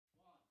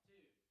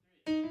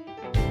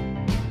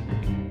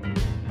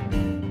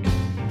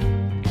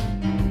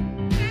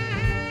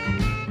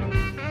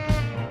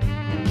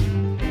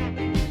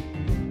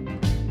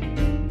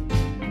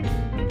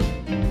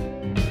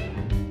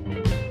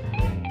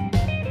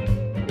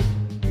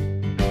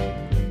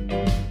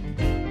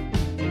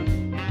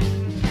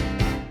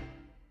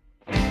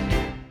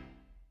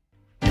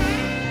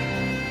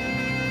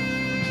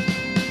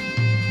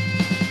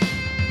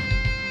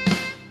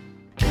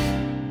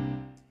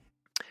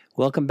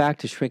Welcome back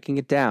to Shrinking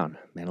It Down,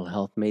 Mental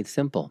Health Made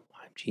Simple.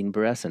 I'm Gene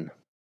Beresin.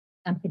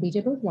 I'm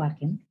Khadija Booth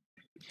Watkins.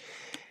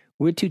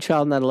 We're two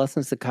child and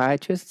adolescent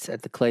psychiatrists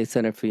at the Clay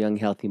Center for Young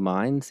Healthy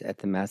Minds at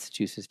the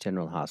Massachusetts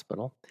General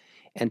Hospital.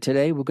 And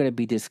today we're going to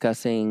be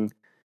discussing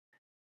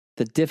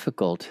the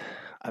difficult,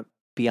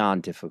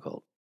 beyond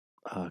difficult,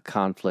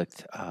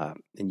 conflict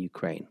in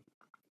Ukraine,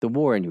 the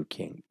war in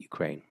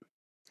Ukraine.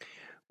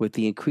 With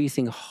the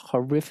increasing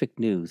horrific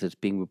news that's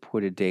being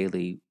reported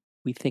daily,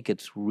 we think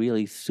it's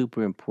really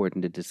super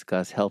important to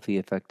discuss healthy,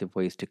 effective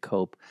ways to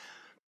cope,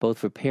 both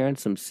for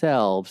parents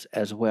themselves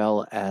as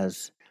well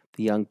as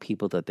the young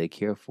people that they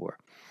care for.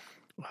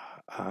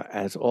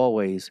 As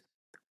always,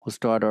 we'll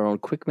start our own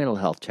quick mental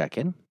health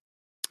check-in.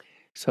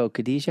 So,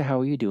 Khadija,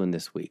 how are you doing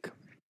this week?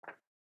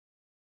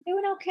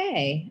 Doing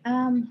okay.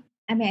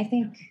 I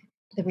think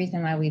the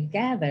reason why we've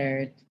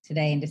gathered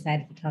today and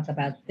decided to talk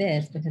about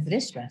this because it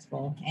is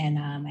stressful, and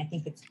I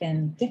think it's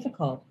been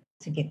difficult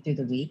to get through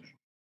the week.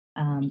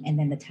 And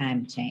then the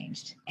time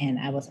changed, and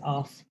I was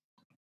off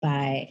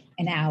by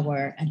an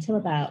hour until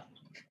about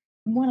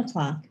 1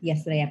 o'clock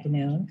yesterday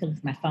afternoon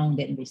because my phone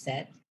didn't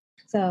reset.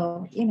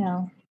 So,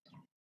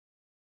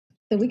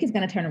 the week is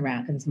going to turn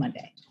around because it's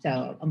Monday.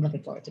 So I'm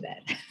looking forward to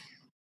that.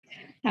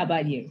 How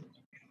about you?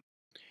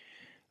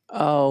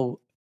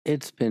 Oh,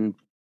 it's been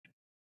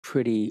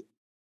pretty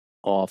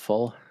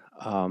awful.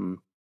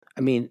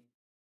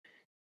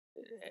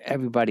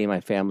 Everybody in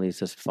my family is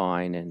just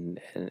fine and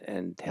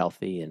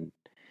healthy, and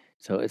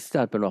so it's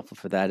not been awful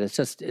for that. It's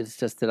just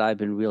that I've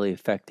been really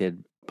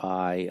affected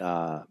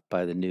by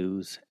the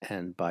news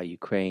and by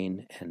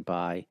Ukraine and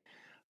by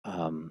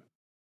what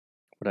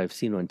I've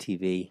seen on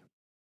TV.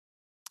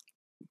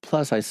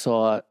 Plus, I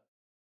saw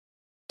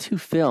two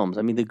films.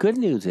 I mean, the good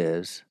news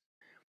is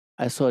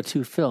I saw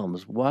two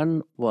films.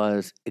 One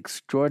was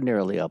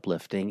extraordinarily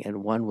uplifting,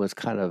 and one was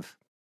kind of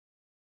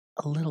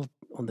a little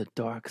on the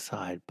dark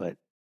side. But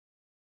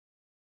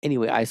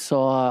anyway, I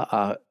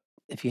saw,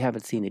 if you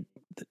haven't seen it,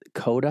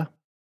 Coda.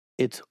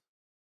 It's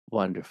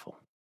wonderful.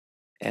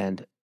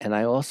 And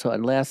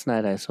last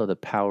night I saw The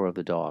Power of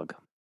the Dog,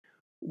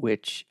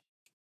 which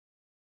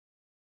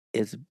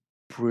is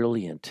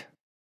brilliant,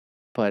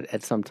 but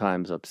at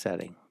sometimes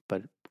upsetting,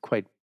 but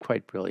quite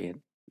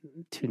brilliant.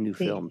 Two new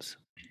films.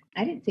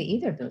 I didn't see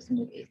either of those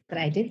movies, but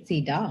I did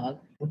see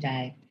Dog, which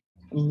I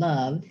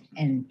loved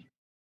and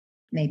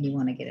made me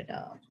want to get a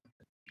dog.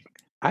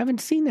 I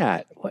haven't seen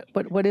that.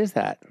 What is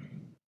that?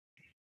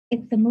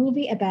 It's a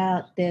movie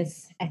about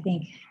this, I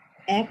think,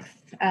 ex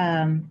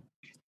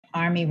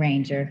Army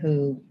Ranger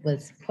who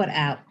was put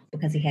out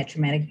because he had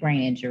traumatic brain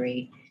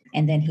injury,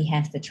 and then he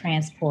has to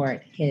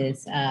transport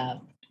his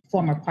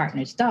former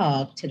partner's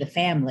dog to the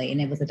family, and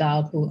it was a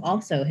dog who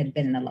also had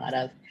been in a lot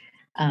of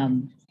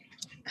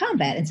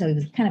combat, and so he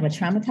was kind of a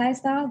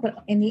traumatized dog.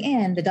 But in the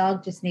end, the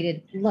dog just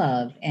needed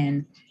love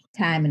and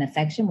time and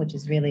affection, which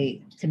is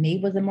really, to me,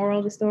 was the moral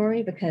of the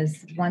story.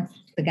 Because once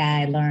the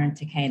guy learned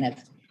to kind of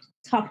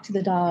talk to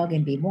the dog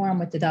and be warm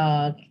with the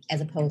dog, as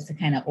opposed to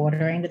kind of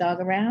ordering the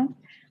dog around,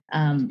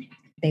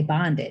 they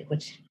bonded.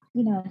 Which,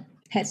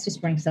 pets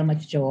just bring so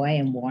much joy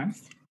and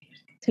warmth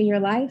to your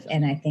life.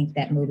 And I think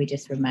that movie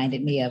just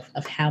reminded me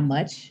of how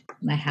much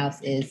my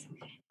house is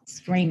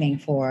screaming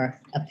for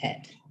a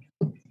pet.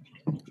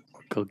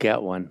 Go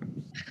get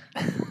one.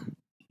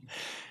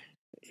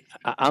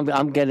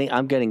 I'm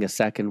getting a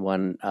second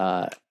one.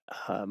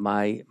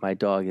 My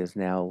dog is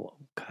now,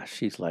 gosh,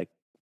 she's like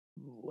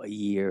a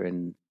year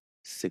and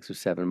 6 or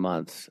 7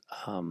 months.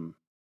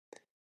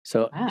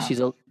 So Wow.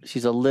 she's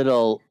a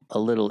little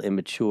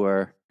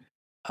immature.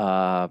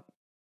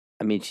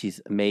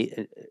 She's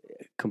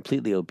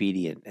completely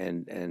obedient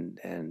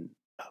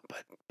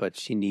but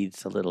she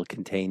needs a little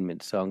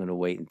containment. So I'm going to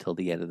wait until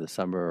the end of the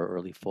summer or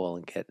early fall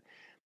and get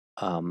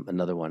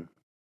another one.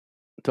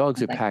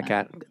 Dogs are pack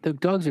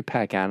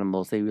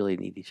animals. They really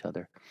need each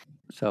other.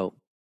 So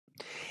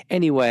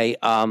anyway,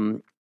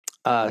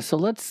 so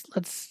let's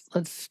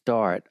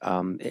start.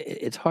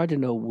 It's hard to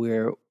know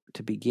where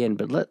to begin,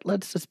 but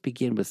let's just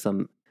begin with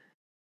some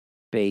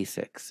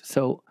basics.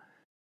 So,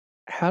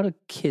 how do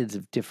kids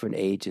of different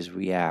ages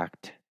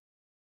react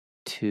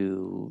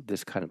to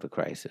this kind of a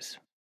crisis?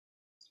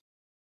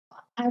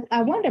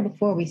 I wonder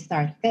before we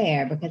start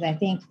there, because I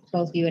think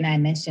both you and I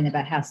mentioned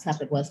about how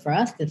tough it was for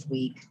us this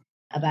week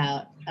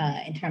about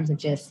in terms of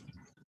just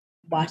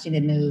watching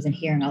the news and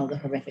hearing all the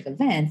horrific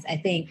events. I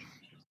think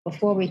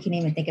before we can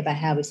even think about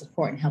how we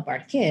support and help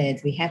our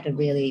kids, we have to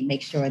really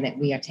make sure that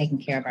we are taking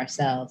care of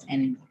ourselves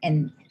and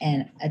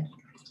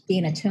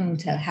being attuned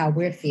to how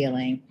we're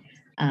feeling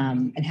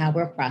and how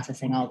we're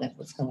processing all that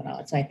what's going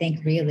on. So I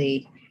think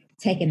really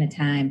taking the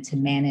time to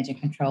manage and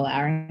control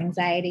our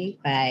anxiety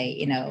by,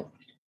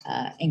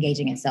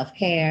 engaging in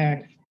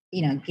self-care,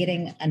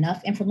 getting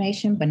enough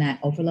information, but not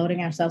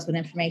overloading ourselves with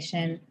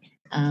information,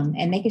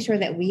 and making sure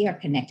that we are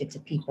connected to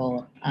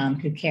people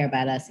who care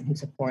about us and who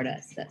support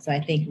us. So I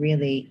think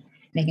really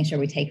making sure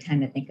we take time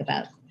to think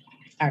about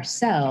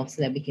ourselves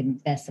so that we can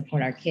best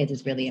support our kids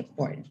is really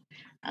important.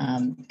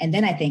 And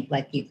then I think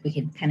we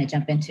can kind of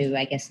jump into,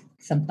 I guess,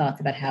 some thoughts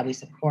about how we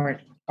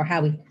support or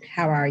how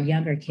our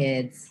younger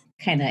kids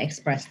kind of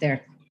express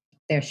their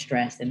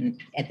stress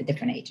and at the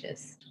different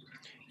ages.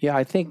 Yeah,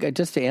 I think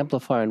just to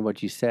amplify on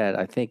what you said,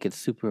 I think it's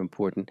super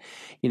important.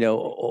 You know,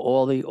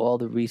 all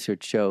the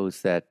research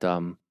shows that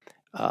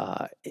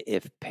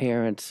if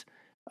parents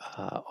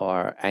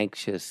are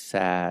anxious,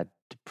 sad,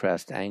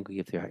 depressed, angry,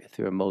 if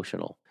they're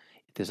emotional,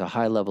 if there's a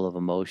high level of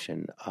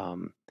emotion,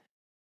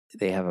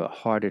 they have a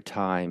harder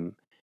time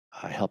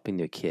helping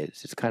their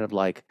kids. It's kind of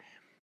like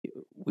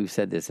we've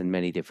said this in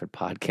many different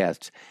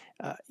podcasts.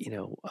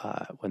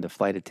 When the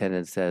flight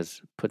attendant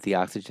says, "Put the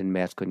oxygen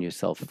mask on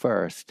yourself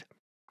first,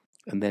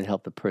 and then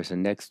help the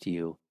person next to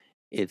you,"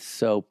 it's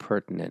so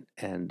pertinent.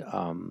 And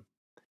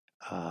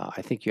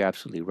I think you're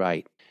absolutely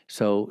right.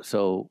 So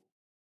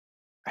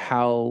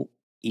how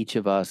each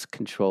of us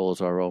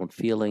controls our own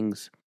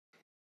feelings,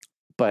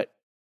 but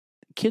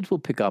kids will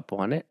pick up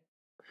on it.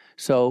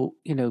 So,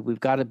 we've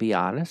got to be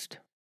honest,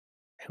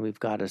 and we've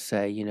got to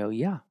say,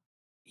 yeah,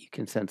 you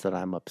can sense that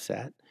I'm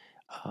upset.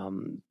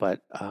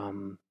 But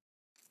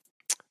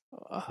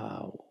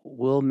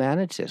we'll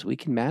manage this. We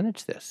can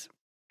manage this.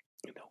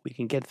 We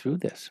can get through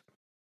this.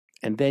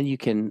 And then you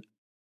can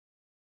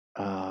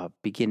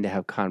begin to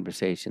have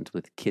conversations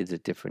with kids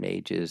at different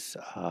ages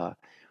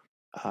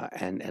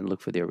and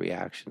look for their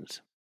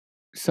reactions.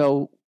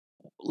 So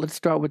let's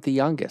start with the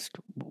youngest.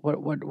 What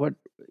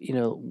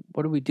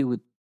do we do with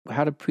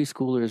how do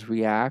preschoolers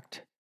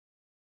react,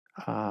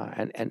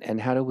 and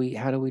how do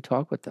we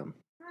talk with them?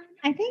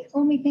 I think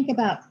when we think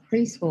about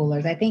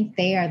preschoolers, I think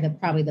they are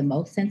probably the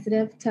most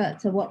sensitive to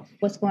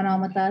what's going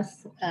on with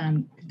us.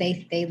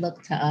 They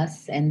look to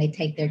us and they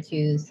take their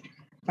cues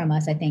from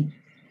us. I think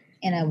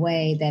in a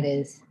way that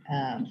is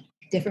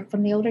different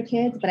from the older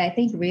kids, but I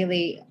think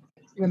really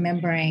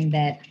remembering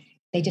that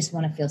they just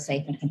want to feel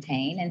safe and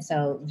contained, and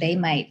so they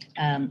might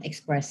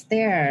express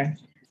their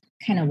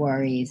kind of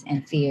worries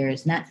and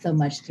fears, not so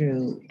much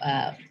through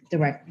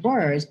direct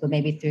words, but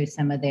maybe through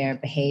some of their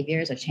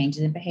behaviors or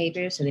changes in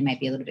behavior. So they might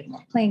be a little bit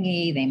more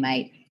clingy, they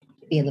might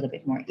be a little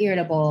bit more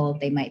irritable,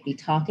 they might be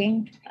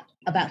talking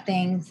about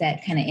things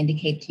that kind of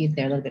indicate to you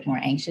they're a little bit more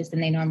anxious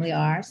than they normally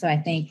are. So I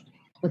think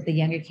with the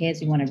younger kids,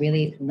 we want to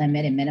really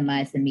limit and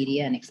minimize the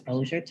media and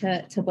exposure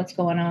to what's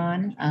going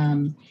on.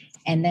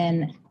 And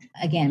then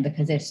again,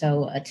 because they're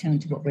so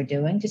attuned to what we're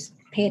doing, just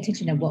pay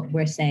attention to what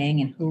we're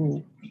saying and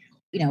who,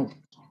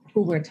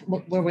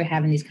 where we're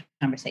having these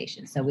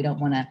conversations. So we don't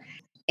want to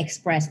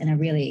express in a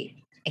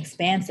really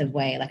expansive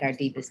way, like our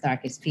deepest,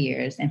 darkest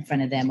fears in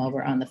front of them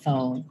over on the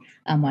phone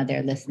while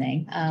they're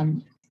listening.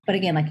 But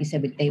again, like you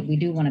said, we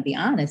do want to be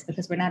honest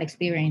because we're not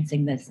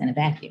experiencing this in a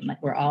vacuum.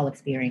 Like we're all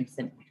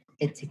experiencing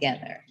it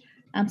together.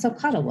 So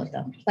cuddle with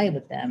them, play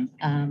with them.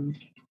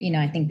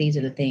 I think these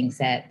are the things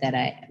that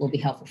I will be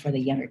helpful for the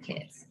younger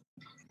kids.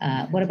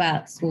 What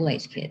about school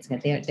age kids?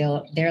 They're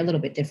a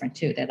little bit different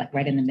too. They're like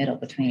right in the middle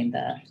between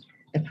the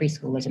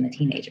preschoolers and the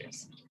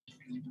teenagers.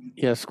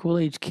 Yeah, school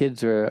age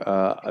kids are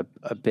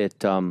a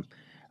bit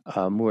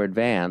more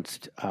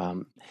advanced,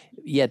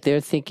 yet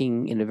they're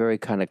thinking in a very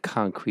kind of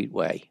concrete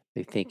way.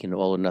 They think in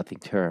all or nothing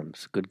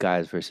terms: good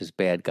guys versus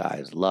bad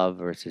guys, love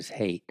versus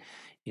hate,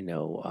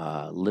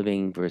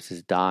 living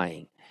versus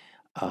dying.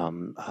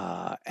 And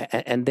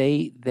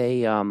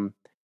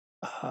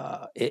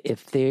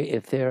if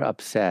they're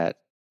upset,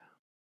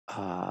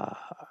 I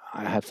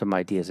have some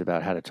ideas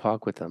about how to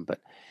talk with them, but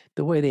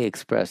the way they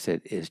express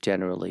it is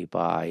generally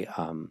by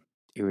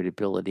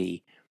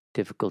irritability,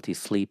 difficulty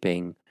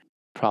sleeping,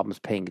 problems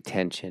paying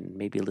attention,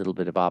 maybe a little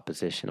bit of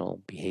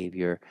oppositional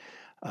behavior,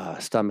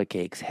 stomach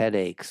aches,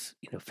 headaches.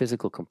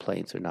 Physical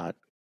complaints are not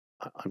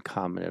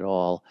uncommon at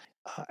all,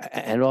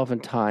 and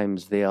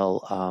oftentimes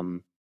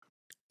they'll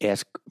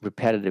ask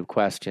repetitive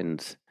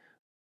questions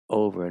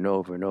over and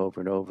over and over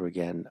and over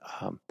again.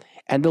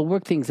 And they'll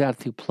work things out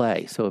through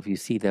play. So if you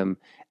see them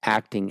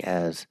acting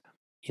as,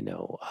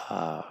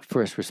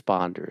 first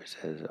responders,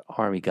 as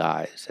army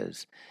guys,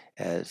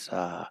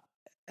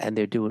 and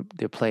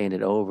they're playing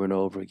it over and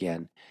over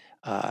again,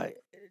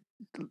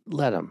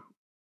 let them.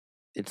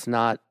 It's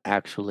not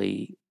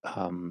actually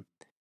a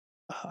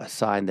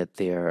sign that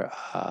they're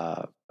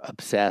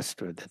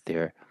obsessed or that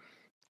they're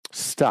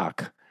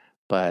stuck,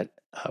 but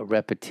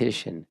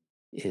repetition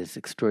is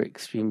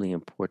extremely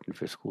important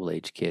for school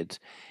age kids,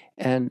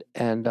 and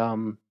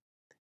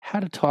how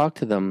to talk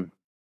to them.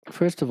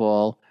 First of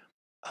all,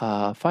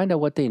 find out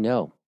what they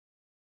know.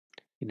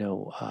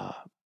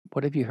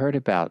 What have you heard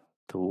about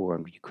the war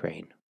in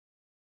Ukraine?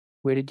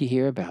 Where did you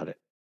hear about it?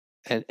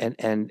 And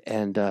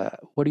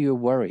what are your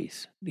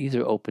worries? These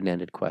are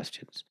open-ended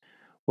questions.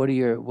 What are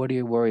your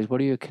worries?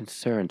 What are your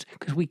concerns?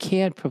 Because we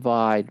can't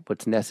provide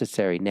what's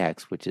necessary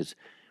next, which is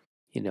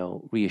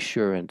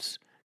reassurance,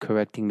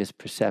 correcting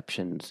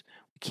misperceptions.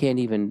 We can't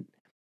even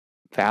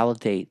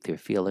validate their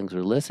feelings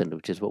or listen,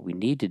 which is what we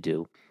need to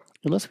do,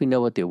 unless we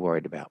know what they're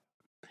worried about.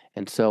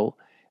 And so,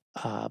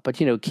 but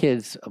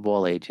kids of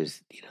all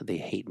ages, they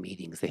hate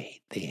meetings.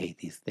 They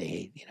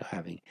hate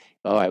having.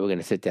 All right, we're going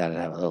to sit down and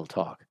have a little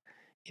talk.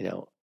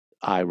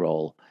 Eye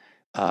roll.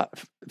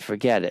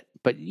 forget it.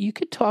 But you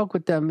could talk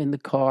with them in the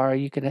car.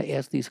 You can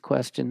ask these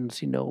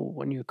questions,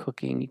 when you're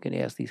cooking. You can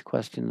ask these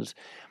questions,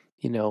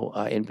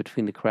 in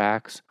between the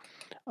cracks.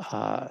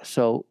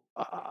 So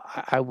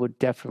I would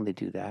definitely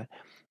do that.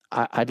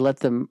 I'd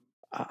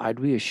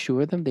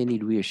reassure them they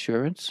need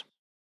reassurance.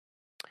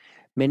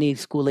 Many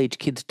school-age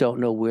kids don't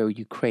know where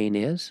Ukraine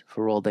is.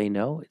 For all they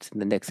know, it's in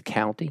the next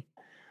county,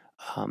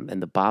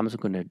 and the bombs are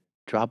going to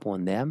drop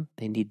on them.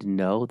 They need to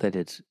know that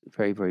it's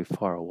very, very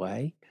far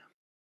away.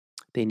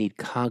 They need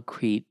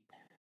concrete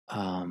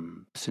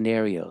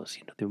scenarios.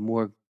 There are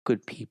more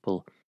good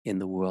people in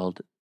the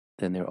world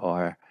than there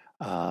are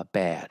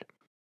bad,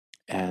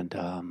 and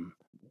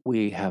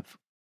we have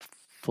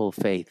full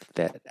faith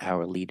that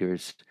our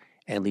leaders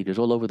and leaders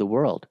all over the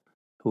world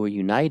who are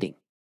uniting,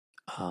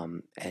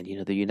 and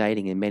they're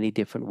uniting in many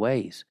different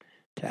ways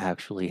to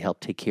actually help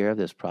take care of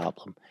this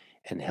problem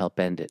and help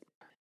end it.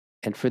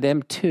 And for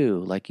them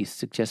too, like you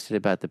suggested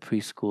about the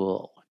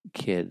preschool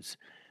kids,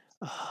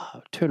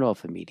 turn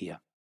off the media.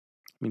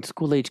 I mean,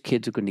 school-age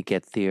kids are going to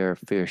get their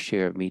fair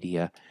share of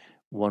media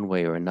one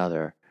way or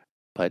another,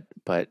 but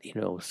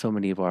so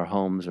many of our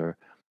homes are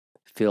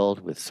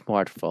filled with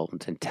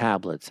smartphones and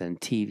tablets and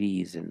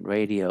TVs and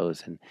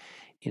radios, and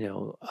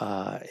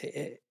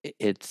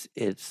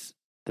it's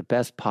the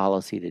best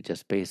policy to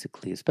just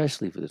basically,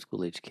 especially for the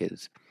school-age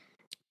kids,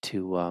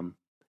 to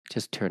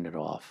just turn it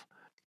off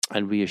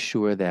and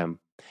reassure them.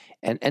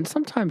 And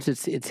sometimes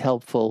it's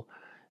helpful.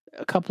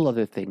 A couple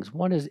other things.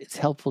 One is it's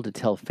helpful to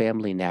tell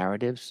family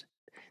narratives.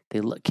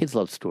 Kids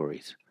love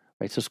stories,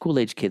 right? So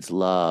school-age kids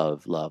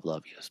love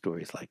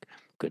stories like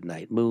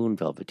Goodnight Moon,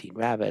 Velveteen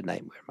Rabbit,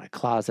 Nightmare in My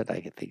Closet.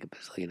 I can think of a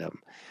zillion of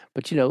them.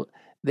 But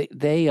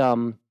they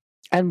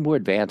and more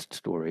advanced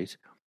stories,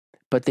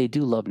 but they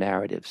do love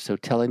narratives. So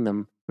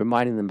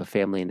reminding them of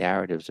family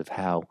narratives of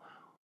how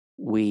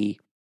we,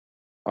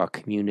 our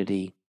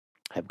community,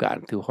 have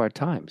gotten through hard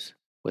times,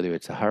 whether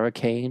it's a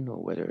hurricane or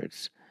whether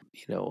it's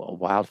a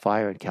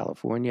wildfire in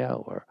California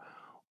or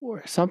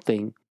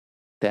something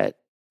that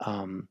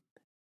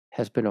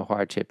has been a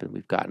hardship, and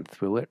we've gotten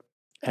through it,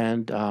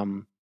 and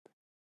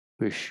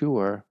we're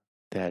sure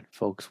that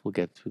folks will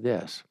get through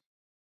this.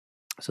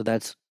 So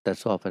that's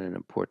often an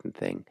important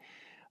thing.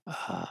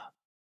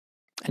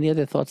 Any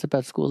other thoughts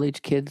about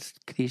school-age kids,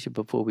 Khadijah,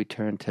 before we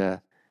turn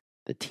to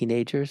the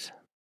teenagers?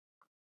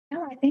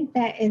 No, I think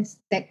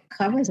that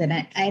covers it.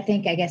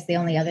 I guess the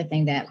only other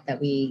thing that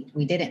we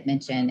didn't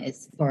mention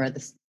is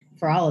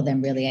for all of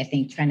them really. I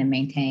think trying to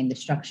maintain the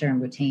structure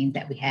and routines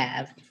that we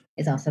have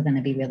is also going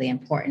to be really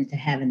important to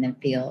having them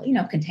feel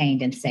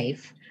contained and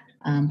safe.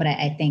 But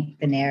I think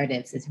the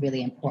narratives is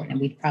really important,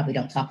 and we probably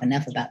don't talk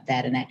enough about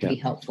that, and that could be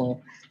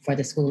helpful for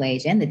the school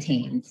age and the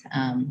teens.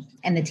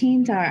 And the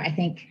teens are, I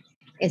think,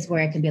 is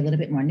where it can be a little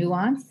bit more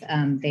nuanced.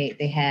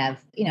 They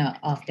have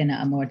often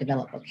a more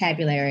developed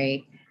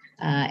vocabulary.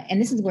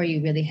 And this is where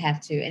you really have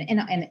to, and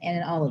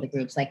in all of the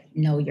groups, like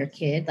know your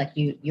kid, like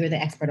you're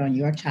the expert on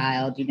your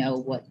child,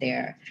 what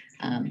their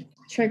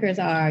triggers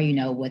are,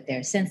 what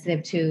they're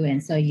sensitive to.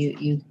 And so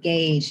you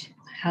gauge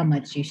how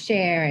much you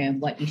share and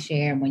what you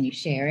share and when you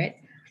share it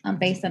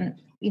based on,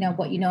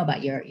 what you know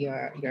about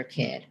your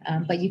kid.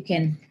 But you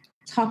can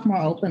talk more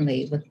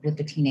openly with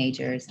the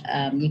teenagers.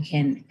 You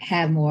can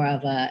have more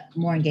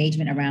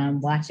engagement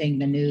around watching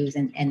the news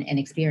and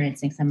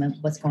experiencing some of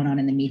what's going on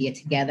in the media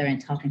together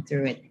and talking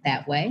through it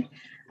that way.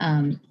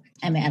 I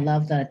mean, I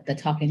love the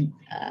talking,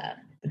 what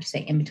you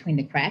say, in between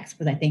the cracks,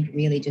 because I think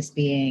really just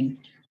being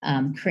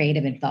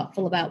creative and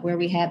thoughtful about where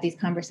we have these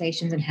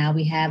conversations and how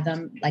we have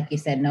them. Like you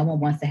said, no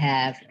one wants to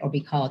have or be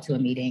called to a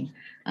meeting,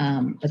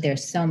 but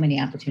there's so many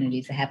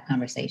opportunities to have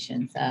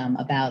conversations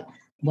about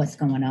what's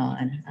going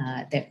on.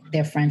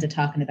 Their friends are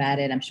talking about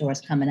it. I'm sure it's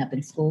coming up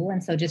in school.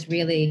 And so just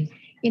really,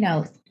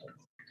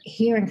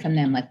 hearing from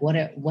them, like what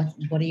are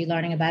you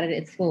learning about it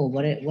at school?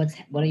 What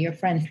are your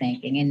friends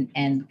thinking?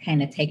 And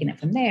kind of taking it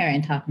from there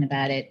and talking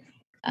about it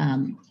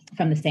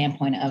from the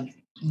standpoint of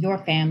your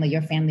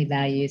family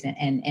values,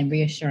 and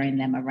reassuring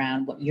them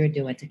around what you're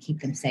doing to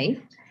keep them safe.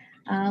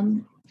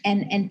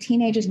 And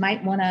teenagers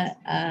might want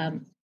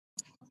to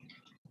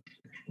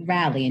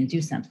rally and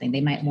do something.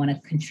 They might want to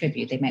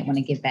contribute. They might want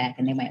to give back,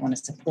 and they might want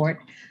to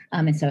support.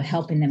 And so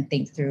helping them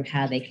think through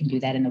how they can do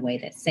that in a way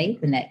that's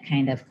safe and that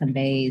kind of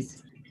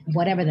conveys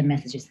whatever the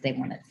messages they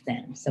want to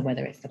send. So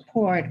whether it's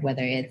support,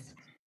 whether it's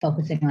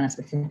focusing on a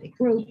specific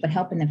group, but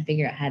helping them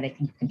figure out how they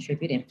can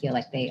contribute and feel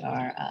like they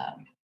are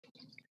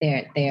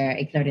they're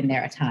exerting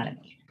their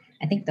autonomy.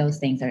 I think those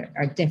things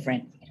are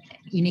different,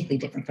 uniquely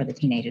different for the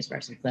teenagers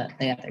versus the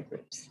other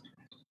groups.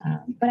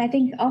 But I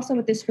think also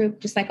with this group,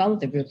 just like all of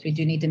the groups, we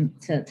do need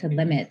to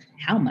limit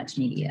how much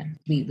media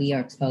we are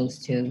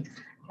exposed to,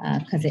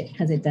 because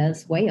it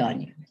does weigh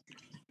on you.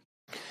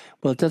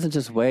 Well, it doesn't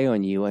just weigh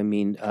on you. I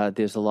mean,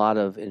 there's a lot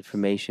of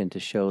information to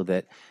show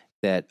that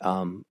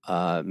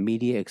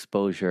media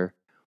exposure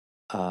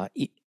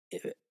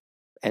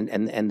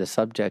and the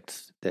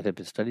subjects that have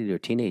been studied are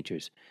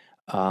teenagers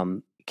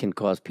can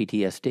cause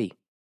PTSD.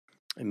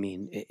 I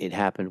mean, it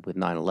happened with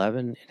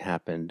 9/11. It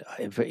happened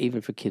even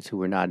for kids who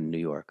were not in New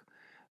York.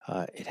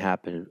 It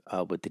happened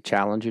with the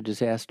Challenger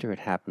disaster. It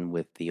happened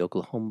with the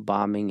Oklahoma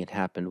bombing. It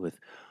happened with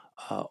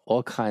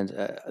all kinds.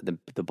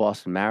 The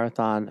Boston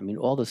Marathon. I mean,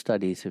 all the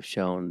studies have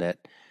shown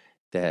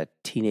that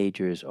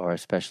teenagers are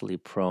especially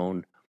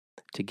prone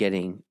to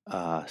getting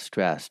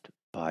stressed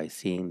by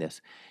seeing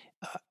this.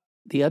 Uh,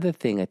 the other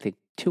thing, I think,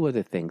 two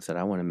other things that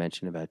I want to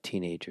mention about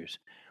teenagers.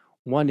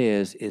 One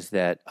is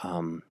that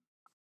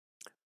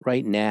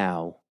right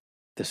now,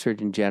 the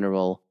Surgeon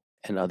General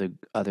and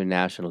other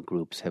national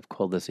groups have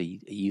called this a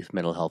youth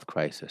mental health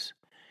crisis.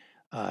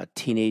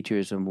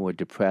 Teenagers are more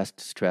depressed,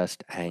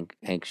 stressed,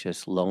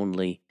 anxious,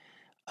 lonely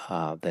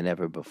than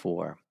ever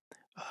before,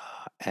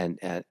 and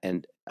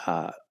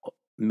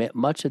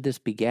much of this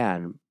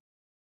began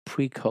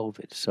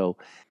pre-COVID. So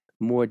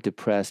more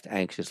depressed,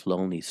 anxious,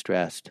 lonely,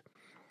 stressed,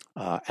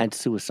 and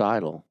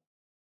suicidal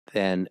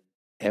than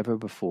ever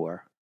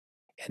before.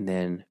 And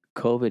then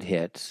COVID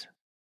hits.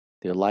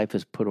 Their life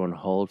is put on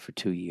hold for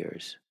 2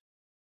 years,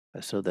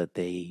 so that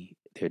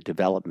their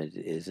development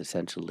is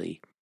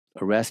essentially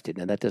arrested.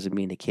 Now that doesn't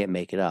mean they can't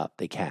make it up.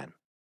 They can.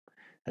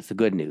 That's the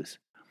good news.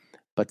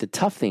 But the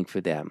tough thing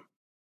for them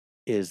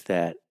is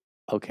that,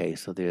 okay,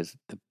 so there's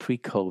the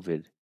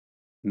pre-COVID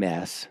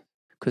mess,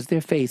 because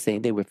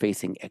they were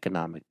facing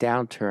economic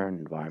downturn,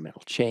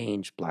 environmental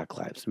change, Black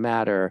Lives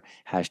Matter,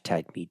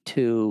 hashtag Me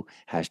Too,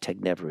 hashtag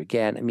Never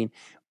Again. I mean,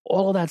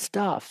 all of that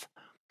stuff.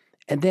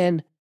 And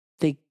then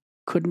they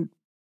couldn't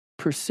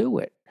pursue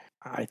it.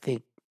 I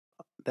think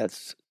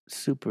that's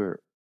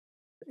super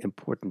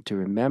important to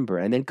remember.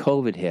 And then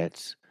COVID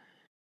hits,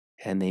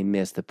 and they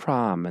miss the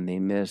prom, and they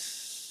miss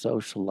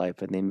social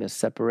life, and they miss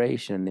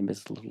separation, and they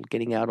miss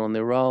getting out on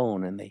their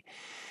own, and they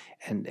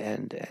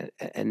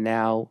and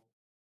now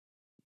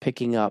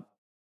picking up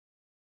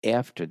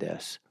after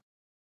this,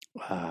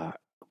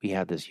 we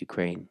have this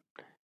Ukraine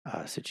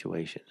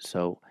situation.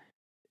 So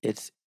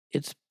it's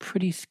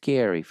pretty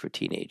scary for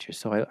teenagers.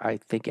 So I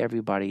think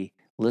everybody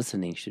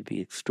listening should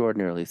be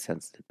extraordinarily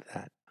sensitive to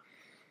that.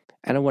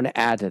 And I want to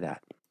add to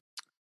that.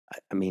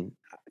 I mean,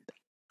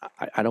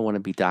 I don't want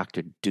to be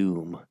Dr.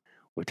 Doom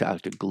or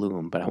Dr.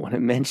 Gloom, but I want to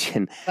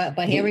mention.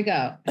 But here we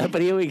go. But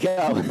here we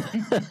go.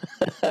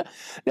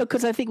 No,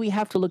 because I think we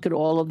have to look at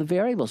all of the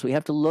variables. We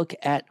have to look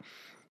at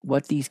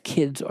what these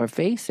kids are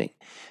facing.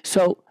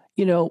 So,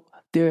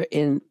 they're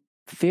in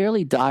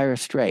fairly dire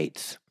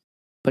straits.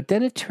 But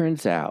then it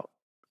turns out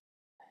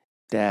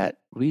that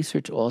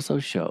research also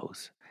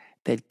shows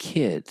that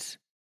kids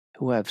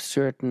who have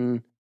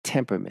certain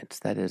temperaments,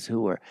 that is,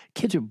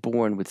 kids are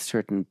born with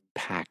certain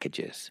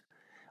packages.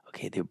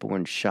 Okay, they're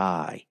born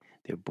shy,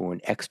 they're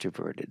born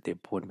extroverted, they're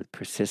born with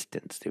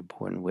persistence, they're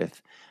born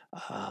with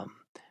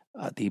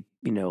the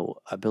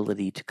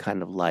ability to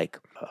kind of like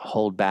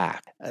hold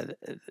back.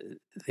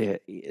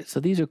 So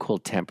these are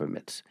called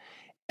temperaments,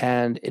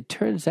 and it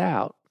turns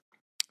out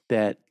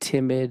that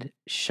timid,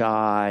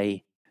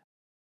 shy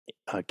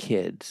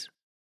kids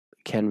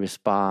can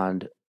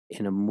respond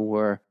in a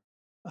more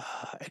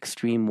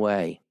extreme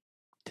way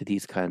to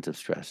these kinds of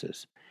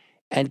stresses.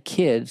 And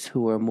kids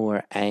who are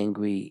more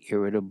angry,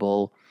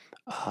 irritable,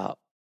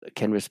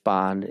 can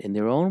respond in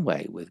their own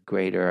way with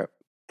greater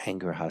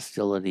anger,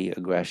 hostility,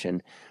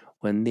 aggression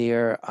when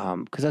they're,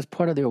 because that's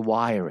part of their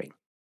wiring.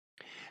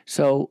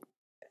 So,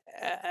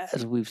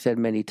 as we've said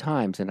many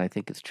times, and I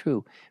think it's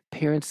true,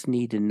 parents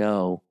need to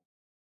know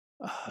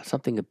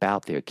something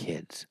about their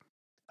kids,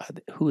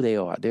 who they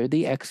are. You're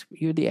the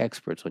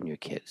experts on your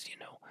kids,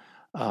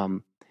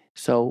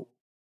 So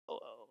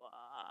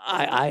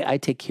I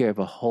take care of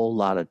a whole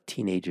lot of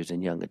teenagers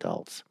and young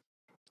adults,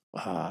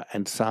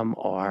 and some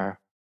are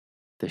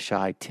the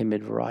shy,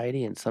 timid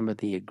variety, and some of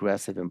the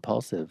aggressive,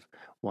 impulsive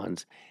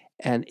ones.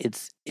 And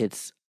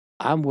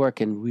I'm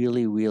working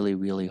really, really,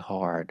 really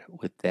hard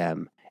with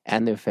them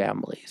and their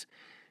families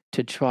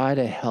to try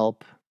to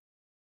help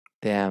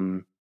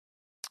them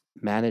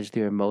manage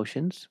their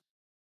emotions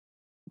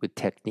with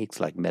techniques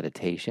like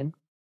meditation,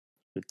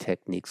 with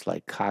techniques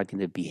like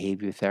cognitive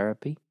behavior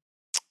therapy,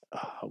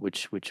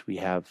 which we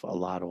have a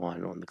lot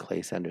on the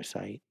Clay Center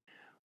site,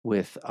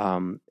 with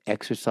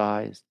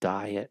exercise,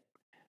 diet,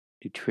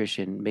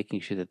 nutrition, making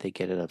sure that they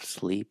get enough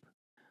sleep,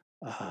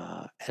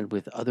 and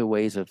with other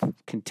ways of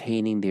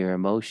containing their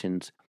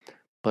emotions,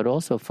 but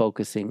also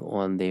focusing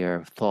on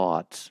their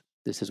thoughts.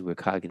 This is where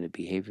cognitive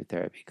behavior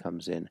therapy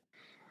comes in,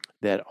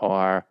 that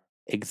are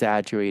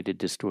exaggerated,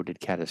 distorted,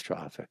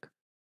 catastrophic.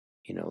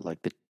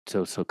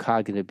 So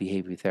cognitive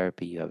behavior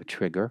therapy, you have a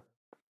trigger,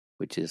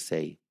 which is,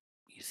 say,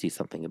 you see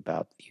something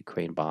about the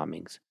Ukraine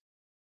bombings,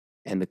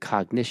 and the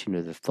cognition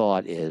or the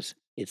thought is,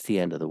 it's the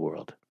end of the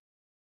world.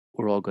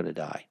 We're all going to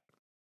die,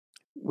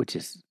 which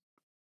is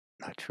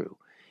not true.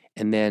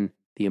 And then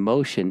the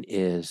emotion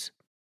is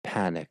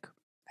panic,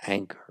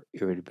 anger,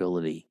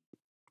 irritability.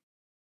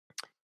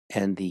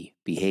 And the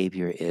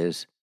behavior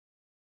is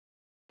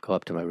go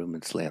up to my room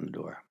and slam the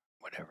door,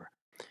 whatever.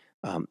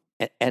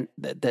 And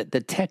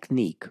the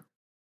technique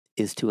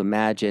is to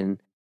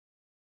imagine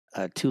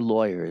two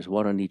lawyers,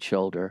 one on each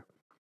shoulder,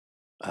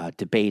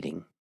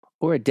 debating,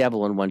 or a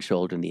devil on one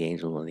shoulder and the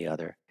angel on the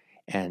other.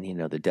 And,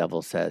 the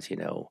devil says,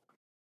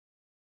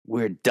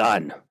 we're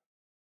done.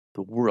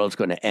 The world's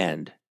going to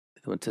end.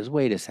 Everyone says,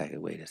 wait a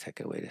second.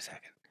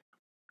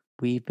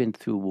 We've been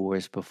through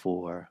wars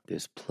before.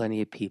 There's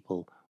plenty of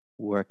people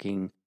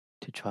working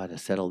to try to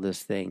settle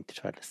this thing, to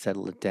try to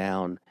settle it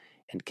down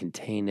and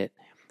contain it.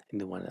 And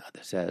the one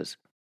other says,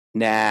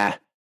 nah,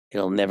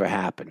 it'll never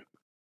happen.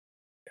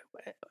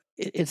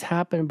 It's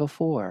happened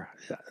before.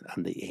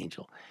 I'm the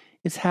angel.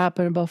 It's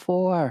happened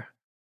before.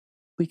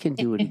 We can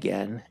do it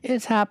again.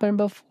 It's happened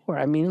before.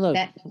 I mean, look,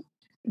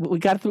 we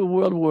got through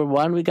World War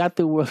I. We got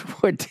through World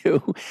War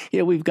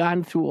II. We've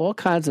gotten through all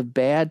kinds of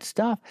bad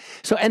stuff.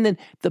 So, and then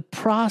the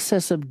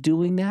process of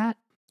doing that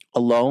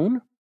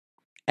alone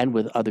and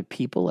with other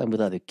people and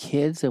with other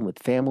kids and with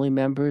family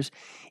members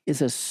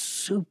is a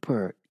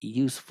super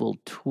useful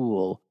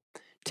tool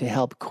to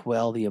help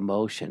quell the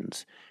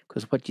emotions.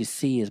 Because what you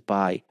see is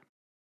by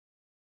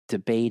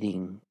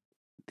debating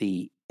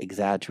the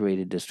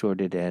exaggerated,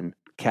 distorted, and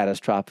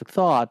catastrophic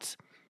thoughts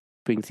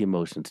brings the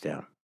emotions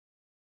down.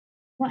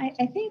 Well,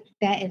 I think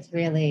that is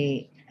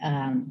really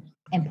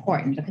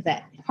important because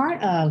that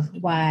part of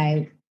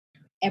why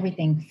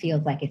everything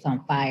feels like it's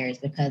on fire is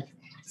because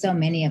so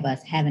many of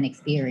us haven't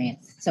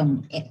experienced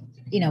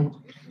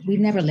we've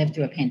never lived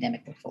through a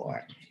pandemic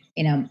before.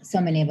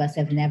 So many of us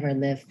have never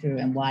lived through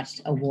and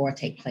watched a war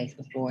take place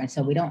before, and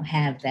so we don't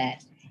have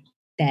that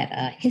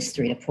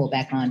history to pull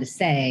back on to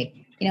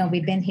say,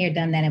 we've been here,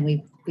 done that, and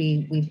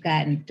we've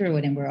gotten through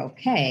it, and we're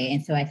okay.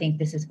 And so I think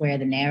this is where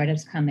the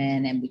narratives come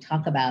in, and we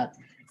talk about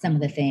some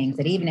of the things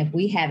that even if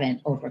we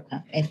didn't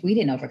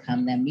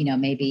overcome them,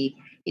 maybe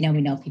we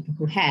know people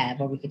who have,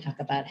 or we could talk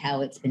about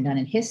how it's been done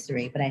in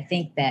history. But I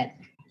think that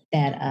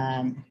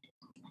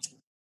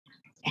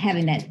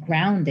having that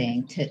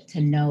grounding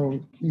to know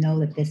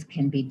that this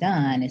can be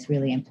done is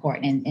really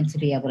important, and to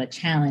be able to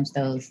challenge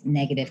those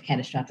negative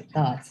catastrophic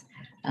thoughts.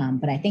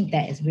 But I think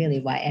that is really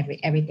why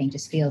everything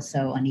just feels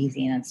so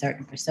uneasy and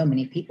uncertain for so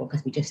many people,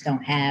 because we just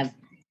don't have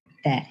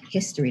that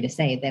history to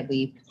say that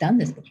we've done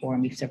this before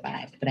and we've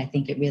survived. But I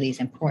think it really is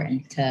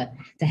important to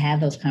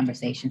have those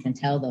conversations and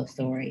tell those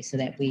stories so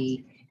that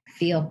we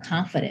feel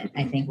confident,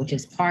 I think, which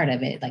is part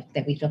of it, like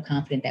that we feel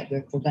confident that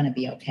we're going to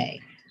be okay.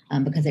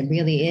 Because it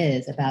really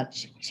is about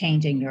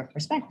changing your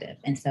perspective.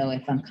 And so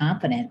if I'm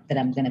confident that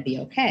I'm going to be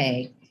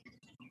okay,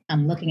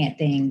 I'm looking at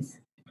things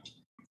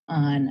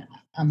on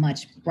a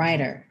much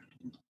brighter,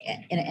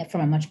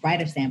 from a much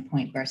brighter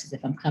standpoint versus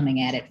if I'm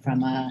coming at it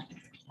from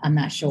I'm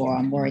not sure,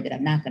 I'm worried that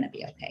I'm not going to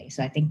be okay.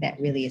 So I think that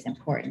really is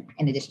important,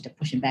 in addition to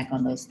pushing back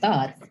on those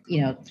thoughts,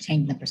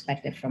 changing the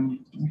perspective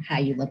from how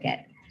you look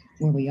at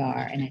where we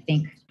are. And I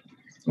think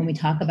when we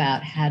talk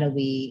about how do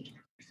we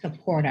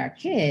support our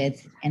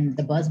kids, and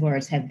the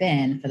buzzwords have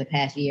been for the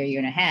past year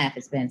and a half,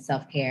 it's been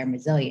self-care and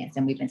resilience.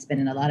 And we've been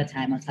spending a lot of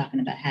time on talking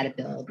about how to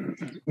build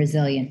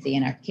resiliency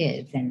in our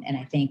kids. And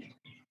I think,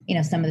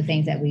 some of the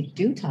things that we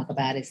do talk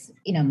about is,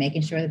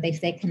 making sure that they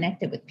stay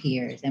connected with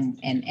peers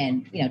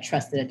and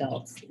trusted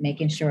adults,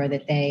 making sure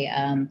that they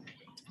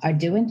are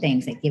doing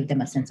things that give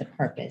them a sense of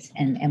purpose.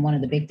 And one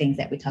of the big things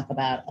that we talk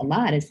about a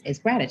lot is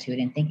gratitude,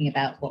 and thinking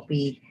about what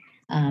we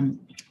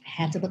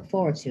have to look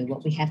forward to,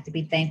 what we have to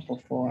be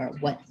thankful for,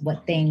 what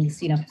things,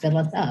 fill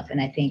us up. And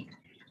I think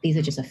these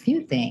are just a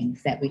few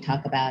things that we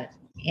talk about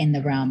in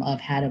the realm of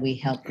how do we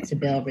help to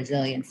build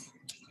resilience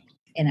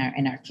in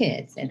our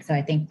kids. And so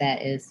I think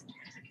that is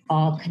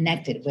all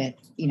connected with,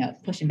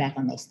 pushing back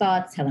on those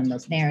thoughts, telling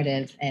those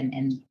narratives,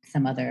 and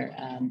some other,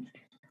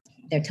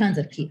 there are tons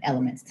of key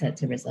elements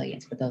to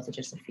resilience, but those are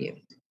just a few.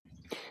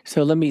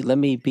 So let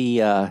me be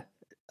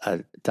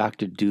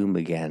Dr. Doom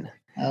again.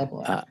 Oh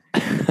boy.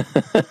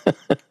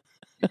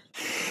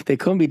 They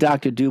call me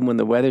Dr. Doom on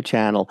the Weather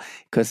Channel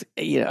because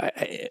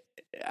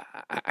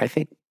I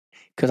think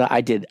because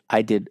I did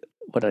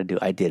what did I do?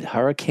 I did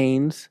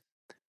hurricanes,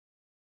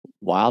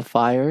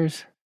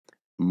 wildfires,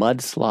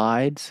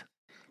 mudslides,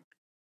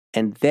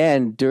 and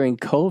then during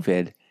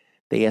COVID,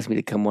 they asked me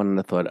to come on, and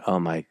I thought, oh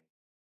my,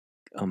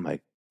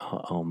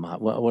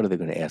 what are they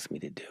going to ask me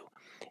to do?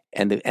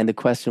 And the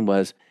question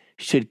was,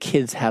 should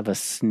kids have a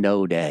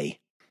snow day?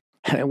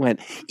 And I went,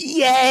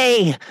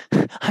 yay!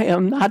 I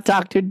am not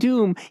Dr.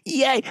 Doom.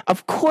 Yay!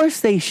 Of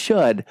course they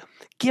should.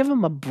 Give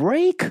them a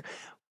break.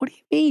 What do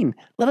you mean?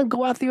 Let them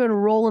go out there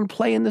and roll and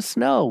play in the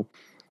snow.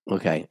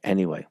 Okay.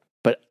 Anyway,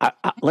 but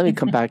let me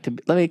come back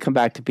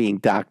to being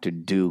Dr.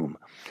 Doom.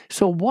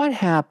 So what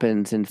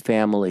happens in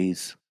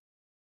families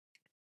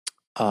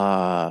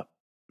where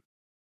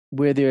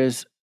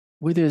there's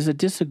a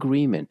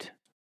disagreement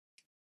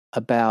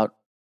about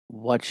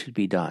what should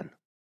be done?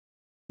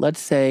 Let's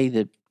say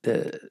that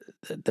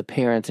the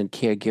parents and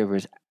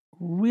caregivers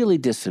really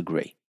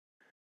disagree.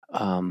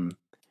 One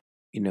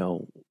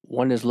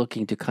is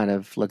looking to kind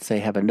of, let's say,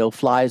 have a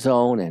no-fly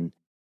zone and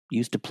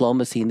use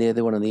diplomacy, and the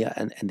other one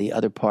and the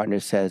other partner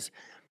says,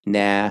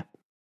 nah,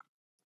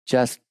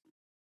 just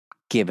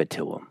give it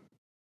to them.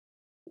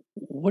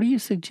 What do you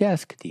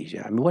suggest,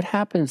 Khadijah? I mean, what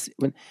happens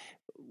when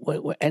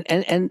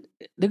and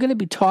they're going to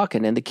be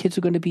talking, and the kids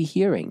are going to be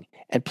hearing,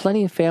 and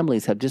plenty of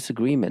families have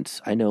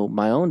disagreements. I know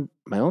my own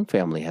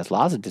family has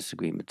lots of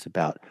disagreements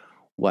about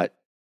what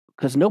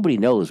because nobody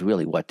knows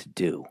really what to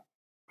do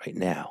right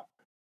now.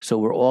 So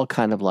we're all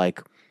kind of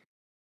like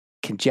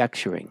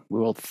conjecturing.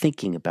 We're all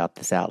thinking about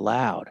this out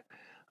loud.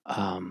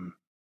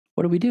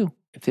 What do we do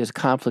if there's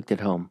conflict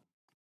at home?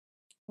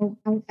 Well,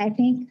 I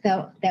think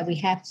though that we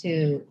have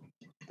to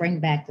bring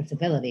back the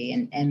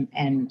civility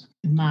and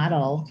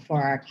model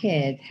for our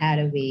kids how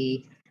do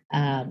we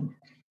um,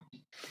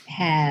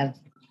 have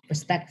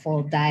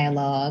respectful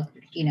dialogue.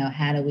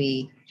 How do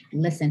we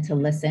listen to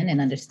listen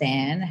and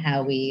understand,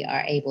 how we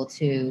are able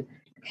to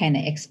kind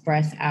of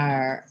express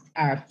our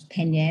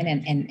opinion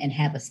and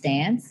have a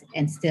stance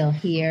and still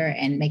hear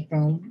and make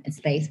room and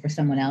space for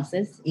someone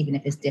else's, even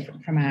if it's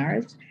different from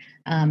ours.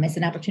 It's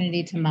an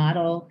opportunity to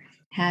model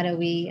how do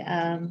we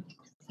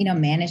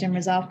manage and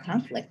resolve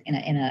conflict in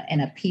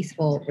a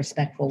peaceful,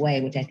 respectful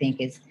way, which I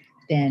think has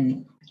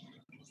been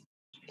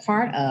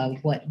part of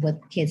what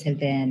kids have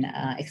been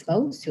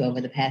exposed to over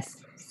the past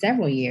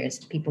several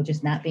years. People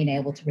just not being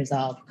able to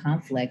resolve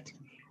conflict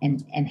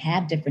and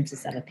have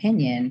differences of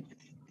opinion,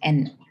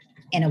 and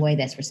in a way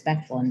that's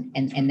respectful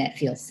and that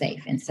feels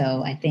safe. And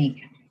so I think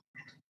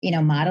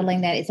modeling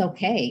that it's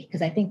okay,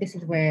 because I think this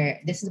is where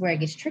it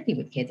gets tricky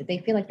with kids. If they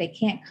feel like they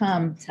can't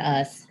come to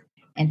us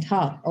and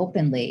talk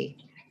openly,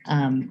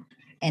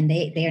 and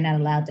they are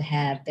not allowed to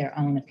have their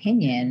own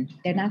opinion,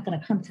 they're not going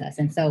to come to us.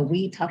 And so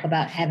we talk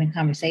about having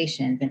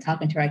conversations and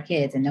talking to our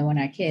kids and knowing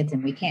our kids,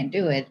 and we can't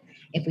do it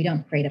if we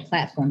don't create a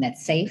platform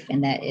that's safe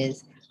and that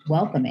is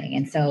welcoming.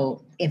 And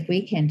so if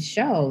we can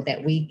show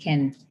that we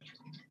can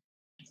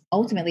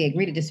ultimately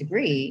agree to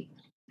disagree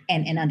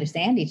and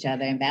understand each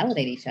other and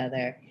validate each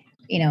other,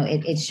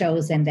 it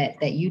shows them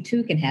that you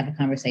too can have a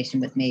conversation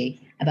with me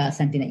about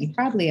something that you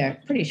probably are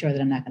pretty sure that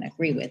I'm not going to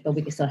agree with, but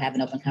we can still have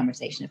an open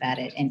conversation about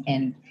it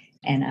and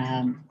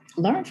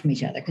learn from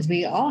each other, because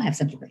we all have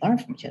something to learn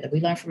from each other.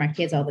 We learn from our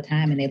kids all the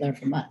time, and they learn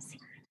from us.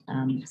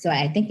 So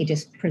I think it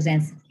just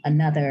presents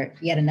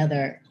yet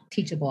another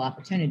teachable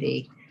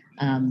opportunity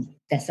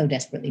that's so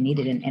desperately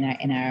needed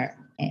in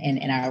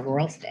our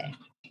world today.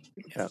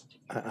 Yeah,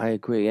 I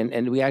agree.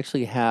 And we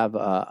actually have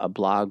a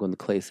blog on the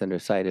Clay Center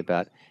site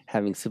about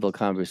having civil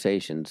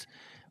conversations,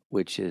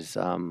 which is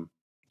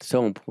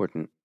so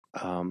important.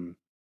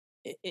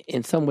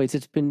 In some ways,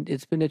 it's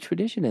been a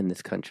tradition in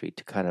this country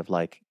to kind of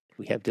like,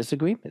 we have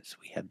disagreements,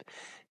 we have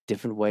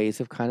different ways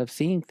of kind of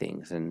seeing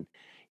things, and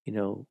you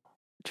know,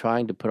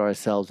 trying to put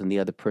ourselves in the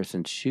other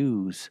person's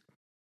shoes,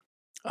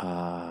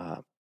 uh,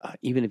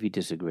 even if you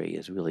disagree,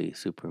 is really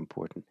super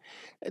important.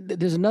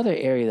 There's another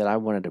area that I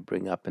wanted to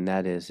bring up, and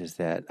that is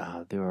that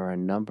there are a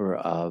number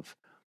of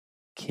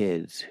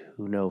kids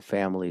who know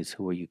families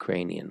who are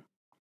Ukrainian,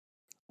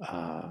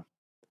 uh,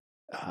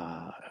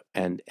 uh,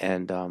 and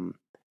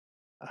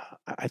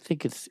I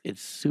think it's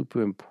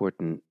super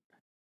important.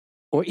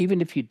 Or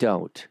even if you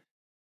don't,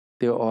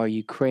 there are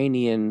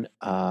Ukrainian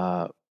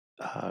uh,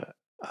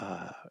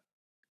 uh,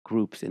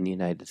 groups in the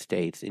United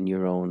States, in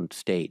your own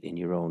state, in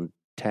your own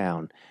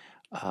town,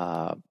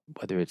 uh,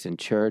 whether it's in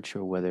church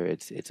or whether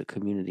it's a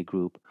community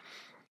group,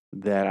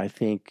 that I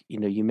think,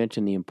 you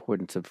mentioned the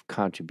importance of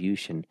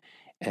contribution,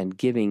 and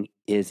giving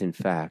is in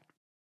fact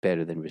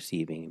better than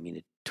receiving. I mean,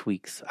 it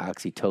tweaks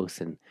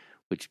oxytocin,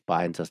 which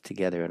binds us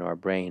together in our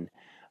brain.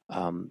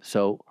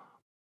 So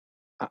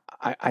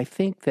I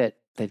think that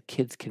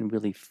kids can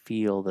really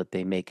feel that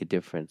they make a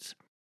difference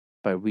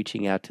by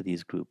reaching out to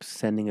these groups,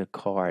 sending a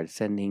card,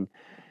 sending,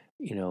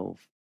 you know,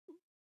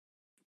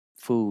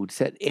 food,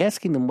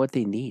 asking them what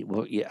they need.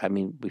 Well, yeah, I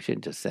mean, we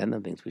shouldn't just send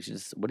them things. We should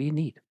just, what do you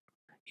need?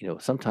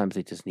 Sometimes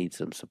they just need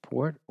some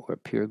support or a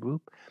peer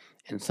group,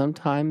 and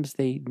sometimes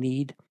they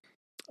need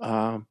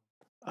um,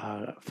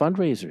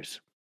 fundraisers.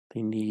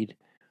 They need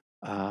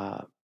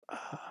uh,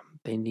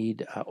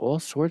 all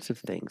sorts of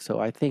things. So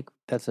I think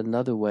that's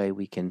another way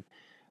we can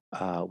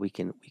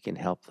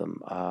help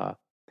them.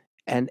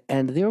 And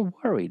they're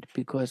worried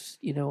because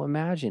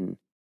imagine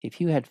if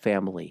you had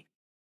family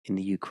in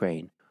the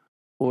Ukraine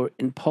or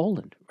in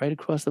Poland, right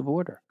across the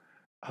border.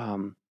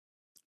 Um,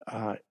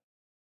 uh,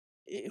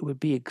 it would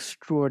be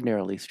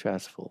extraordinarily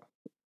stressful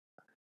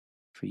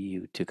for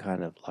you to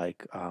kind of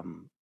like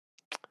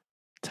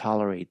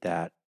tolerate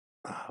that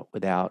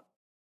without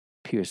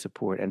peer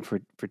support, and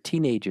for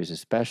teenagers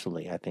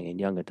especially, I think, and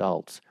young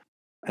adults,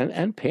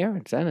 and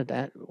parents,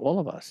 and all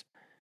of us,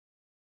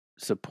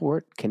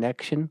 support,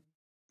 connection,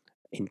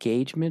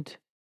 engagement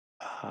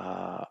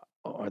uh,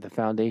 are the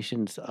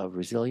foundations of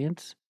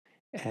resilience,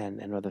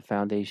 and are the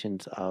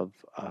foundations of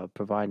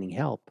providing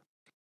help.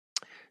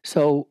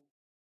 So,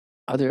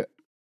 are there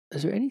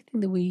is there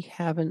anything that we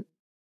haven't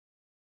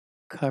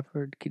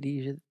covered,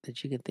 Khadijah,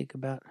 that you can think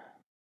about?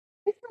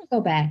 I just want to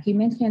go back. You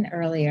mentioned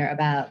earlier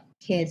about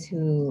kids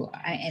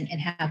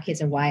and how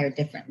kids are wired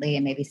differently,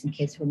 and maybe some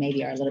kids who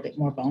maybe are a little bit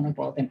more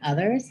vulnerable than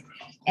others,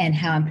 and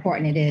how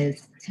important it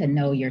is to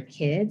know your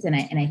kids. And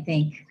I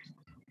think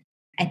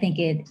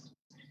it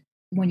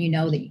when you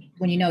know.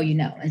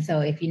 And so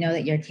if you know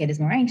that your kid is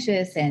more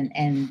anxious,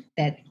 and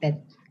that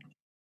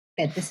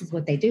this is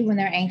what they do when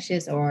they're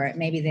anxious, or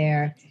maybe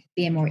they're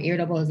being more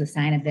irritable as a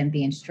sign of them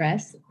being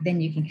stressed, then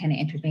you can kind of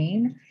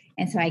intervene.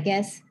 And so I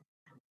guess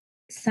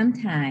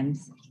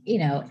sometimes,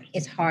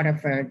 it's harder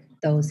for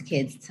those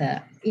kids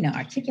to,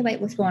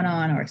 articulate what's going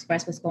on or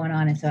express what's going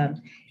on. And so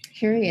I'm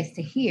curious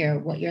to hear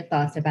what your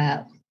thoughts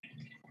about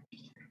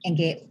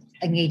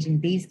engaging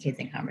these kids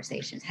in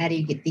conversations. How do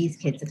you get these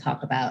kids to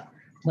talk about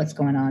what's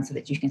going on so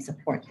that you can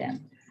support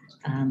them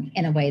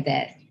in a way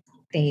that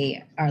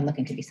they are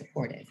looking to be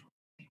supportive?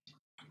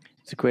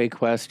 It's a great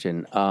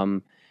question.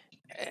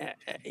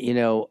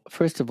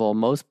 First of all,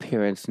 most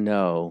parents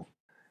know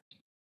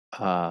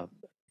uh,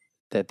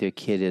 that their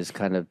kid is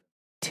kind of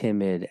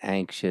timid,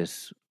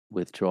 anxious,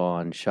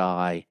 withdrawn,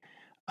 shy,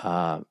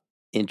 uh,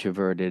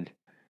 introverted,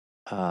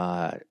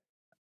 uh,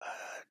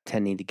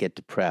 tending to get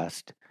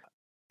depressed,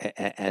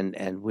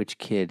 and which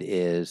kid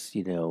is,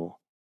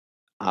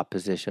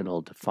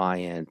 oppositional,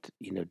 defiant,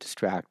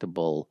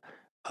 distractible,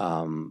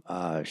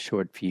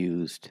 short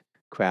fused,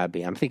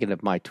 crabby. I'm thinking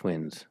of my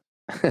twins.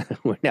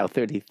 We're now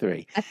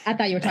 33. I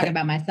thought you were talking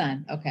about my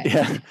son. Okay.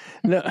 Yeah.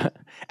 No,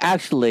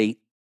 actually,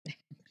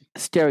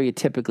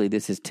 stereotypically,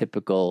 this is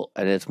typical,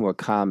 and it's more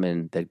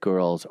common that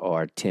girls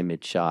are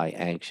timid, shy,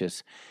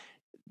 anxious.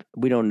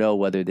 We don't know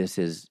whether this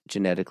is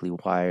genetically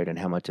wired and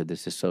how much of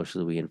this is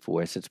socially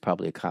reinforced. It's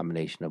probably a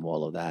combination of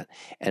all of that.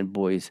 And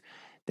boys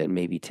that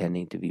may be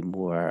tending to be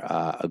more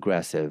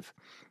aggressive,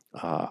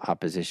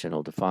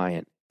 oppositional,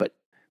 defiant. But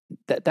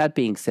that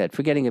being said,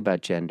 forgetting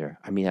about gender,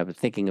 I mean, I was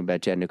thinking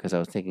about gender because I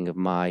was thinking of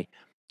my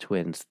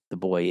twins. The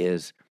boy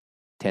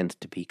tends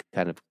to be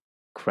kind of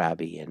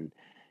crabby and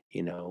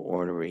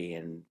ornery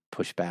and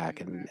push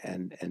back,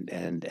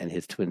 and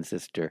his twin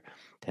sister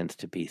tends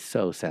to be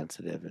so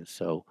sensitive and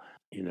so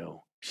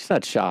she's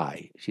not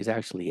shy. She's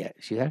actually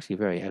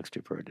very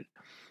extroverted.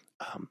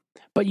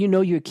 But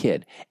your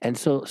kid, and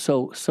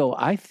so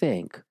I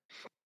think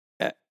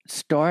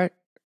start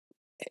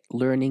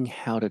learning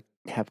how to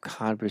have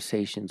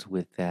conversations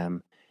with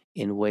them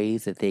in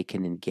ways that they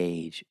can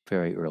engage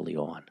very early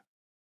on.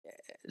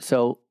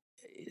 So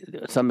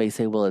some may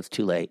say, well, it's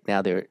too late.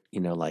 Now they're,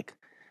 like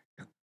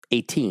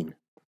 18,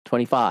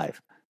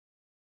 25,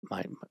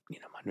 mine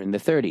are in the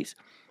 30s.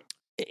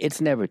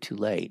 It's never too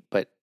late,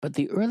 but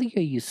the earlier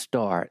you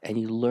start and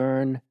you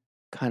learn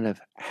kind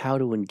of how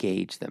to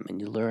engage them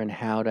and you learn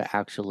how to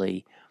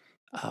actually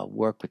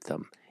work with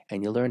them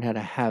and you learn how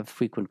to have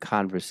frequent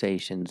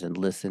conversations and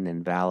listen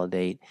and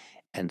validate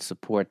and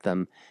support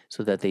them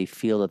so that they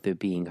feel that they're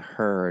being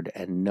heard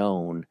and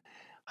known,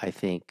 I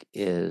think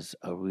is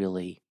a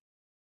really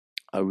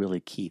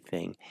key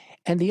thing.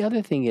 And the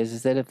other thing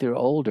is that if they're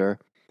older,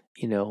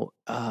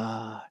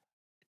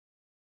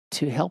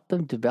 to help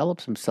them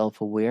develop some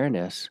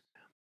self-awareness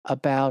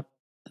about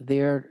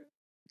their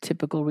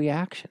typical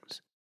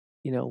reactions.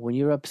 When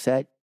you're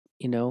upset,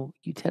 you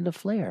tend to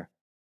flare.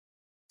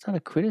 It's not a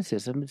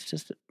criticism. It's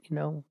just, it's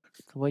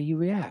the way you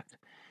react.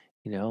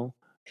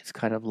 It's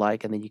kind of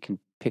like, and then you can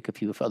pick a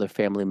few other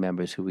family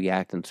members who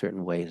react in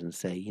certain ways and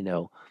say,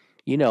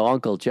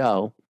 Uncle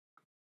Joe,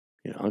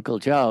 Uncle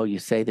Joe, you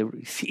say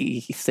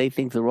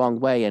things the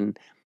wrong way and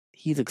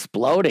he's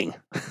exploding.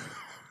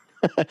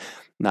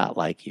 Not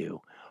like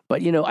you.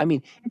 But I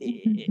mean,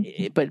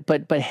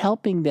 but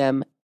helping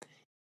them,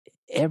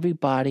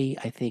 everybody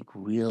I think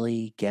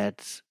really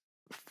gets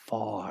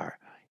far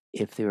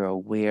if they're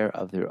aware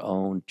of their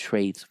own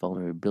traits,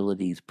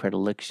 vulnerabilities,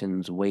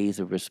 predilections, ways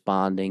of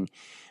responding,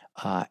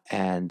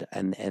 and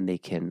they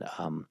can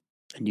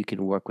and you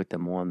can work with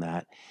them on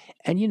that.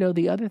 And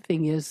the other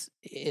thing is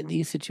in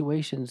these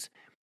situations,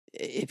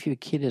 if your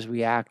kid is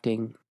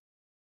reacting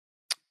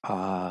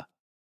in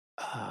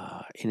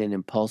an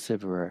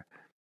impulsive or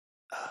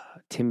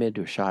timid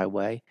or shy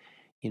way,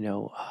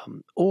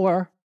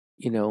 or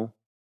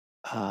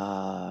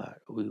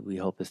we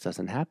hope this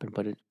doesn't happen,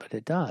 but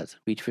it does.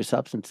 Reach for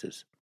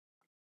substances,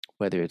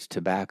 whether it's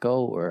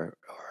tobacco or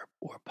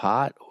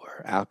pot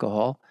or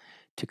alcohol,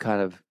 to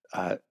kind of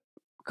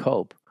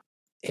cope.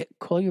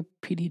 Call your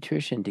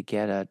pediatrician to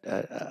get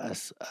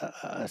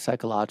a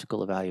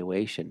psychological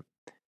evaluation,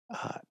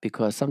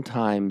 because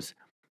sometimes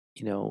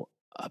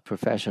a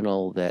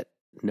professional that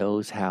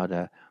knows how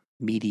to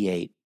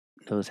mediate,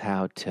 knows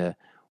how to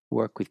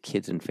work with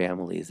kids and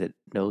families, that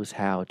knows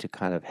how to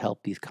kind of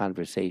help these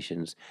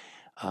conversations.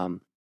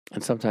 And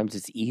sometimes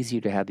it's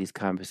easier to have these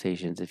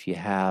conversations if you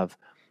have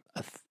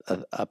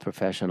a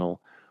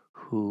professional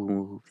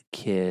who the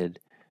kid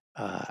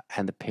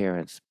and the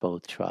parents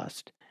both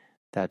trust.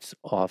 That's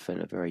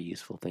often a very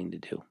useful thing to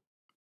do.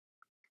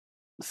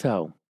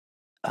 So,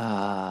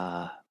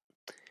 I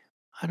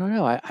don't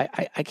know.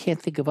 I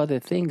can't think of other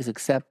things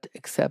except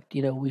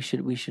we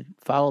should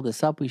follow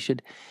this up. We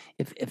should,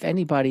 if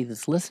anybody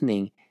that's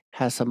listening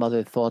has some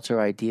other thoughts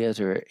or ideas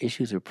or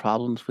issues or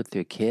problems with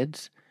their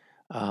kids,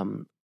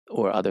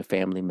 or other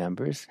family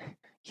members,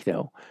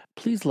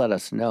 please let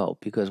us know,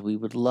 because we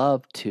would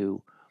love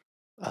to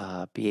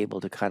be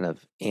able to kind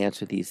of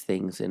answer these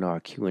things in our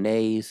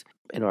Q&As,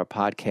 in our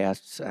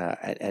podcasts,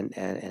 and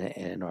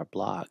in our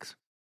blogs.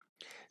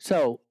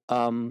 So,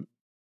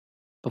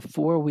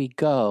 before we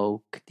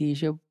go,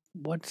 Khadijah,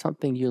 what's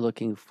something you're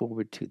looking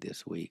forward to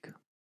this week?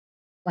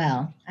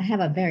 Well, I have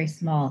a very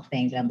small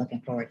thing that I'm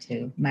looking forward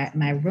to. My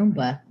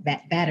Roomba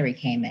battery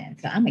came in,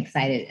 so I'm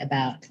excited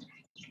about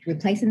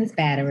replacing this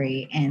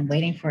battery and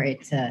waiting for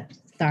it to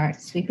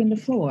start sweeping the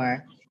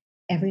floor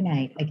every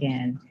night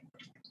again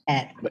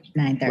at Wait,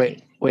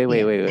 9:30. wait, wait,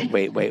 Yeah. wait,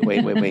 wait, wait,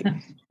 wait, wait, wait.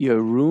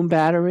 Your room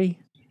battery?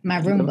 My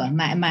You have,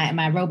 Roomba,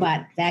 my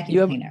robot you vacuum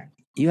have cleaner.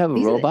 you have a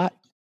These are robot?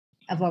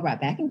 a robot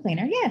vacuum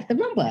cleaner. Yes, the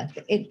Roomba.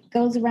 It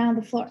goes around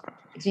the floor.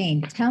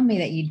 Gene, tell me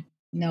that you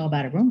know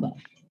about a Roomba.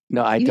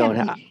 No, I You don't.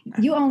 have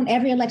you own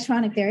every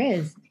electronic there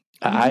is.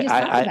 We I, should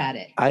just talk I, I, about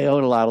it. I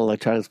own a lot of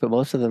electronics, but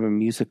most of them are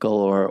musical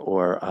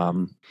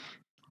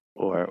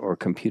or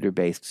computer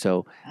based.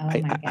 So Oh my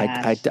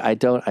gosh. I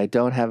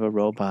don't have a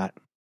robot.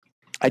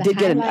 I The did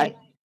get highlight.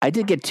 I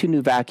did get 2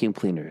 new vacuum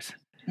cleaners,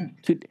 Mm.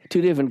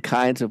 two different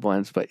kinds of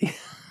ones, but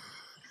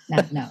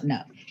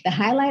No. The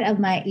highlight of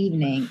my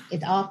evening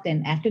is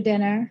often after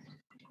dinner.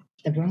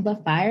 The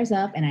Roomba fires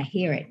up and I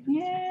hear it,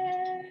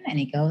 yeah, and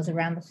it goes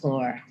around the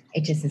floor.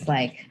 It just is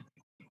like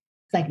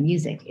it's like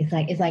music. It's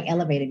like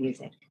elevated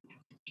music.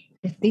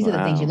 These are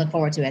the things you wow. look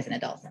forward to as an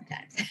adult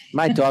sometimes.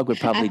 My dog would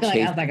I probably feel like I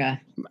chase was like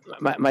a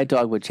my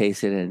dog would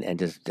chase it and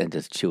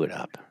just chew it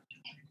up.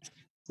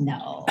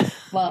 no.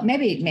 Well,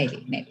 maybe.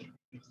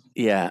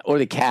 Yeah, or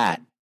the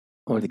cat,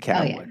 Oh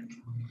yeah. would.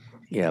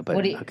 Yeah, but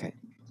okay.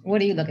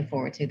 What are you looking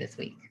forward to this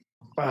week?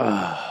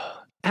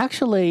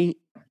 Actually,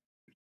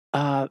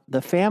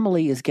 the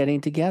family is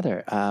getting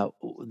together.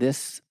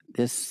 This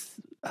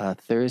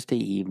Thursday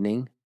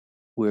evening,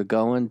 we're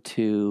going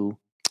to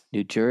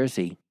New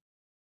Jersey.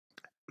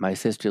 My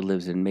sister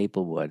lives in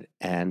Maplewood,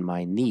 and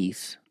my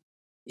niece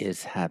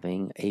is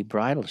having a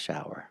bridal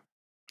shower.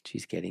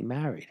 She's getting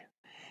married.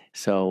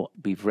 So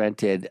we've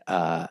rented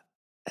an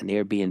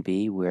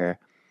Airbnb where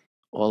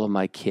all of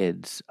my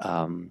kids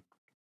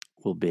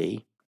will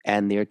be,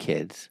 and their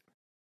kids.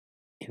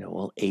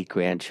 All 8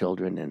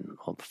 grandchildren and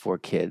all 4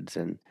 kids,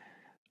 and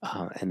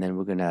then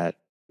we're gonna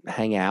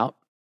hang out,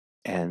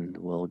 and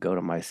we'll go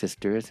to my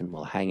sister's, and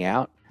we'll hang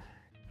out,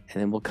 and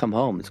then we'll come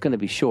home. It's going to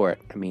be short.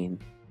 I mean,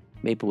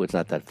 Maplewood's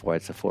not that far;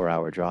 it's a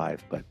 4-hour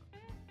drive, but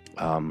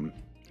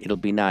it'll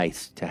be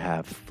nice to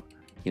have,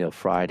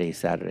 Friday,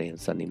 Saturday, and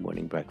Sunday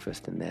morning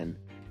breakfast, and then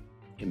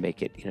you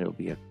make it. It'll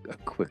be a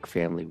quick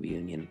family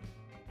reunion.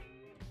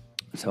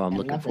 So I'm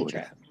looking forward to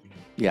that.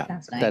 Yeah,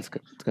 nice. It's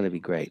going to be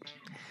great.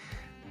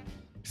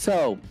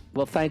 So,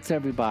 well, thanks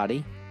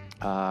everybody.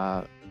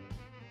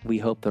 We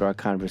hope that our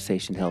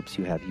conversation helps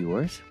you have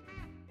yours.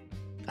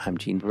 I'm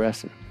Gene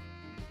Beresin.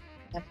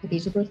 That's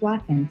Khadijah Bruce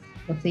Watkins.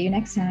 We'll see you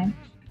next time.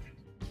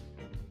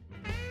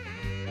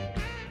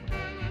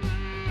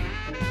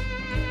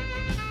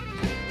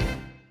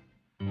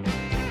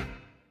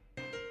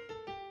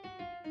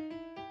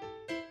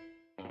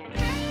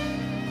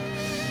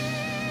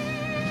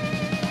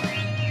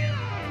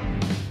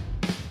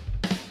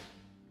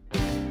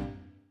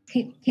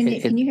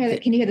 Can you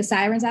hear the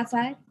sirens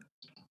outside?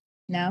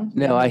 No.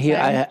 No, I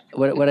hear.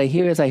 What I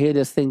hear is I hear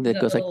this thing that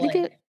goes like.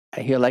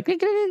 I hear like. Really?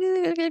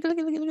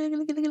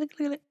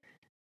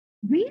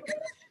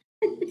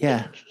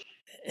 Yeah,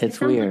 it's it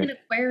sounds weird. Like an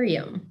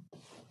aquarium.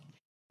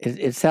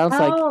 It sounds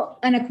like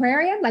an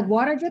aquarium, like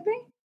water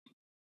dripping.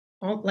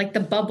 Like the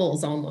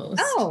bubbles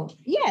almost. Oh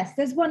yes,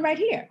 there's one right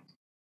here.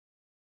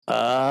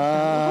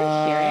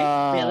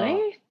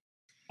 Really?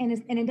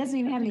 And it doesn't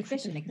even have any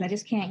fish in it because I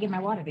just can't get my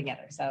water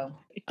together. So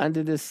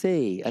under the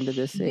sea,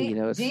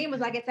 Jane was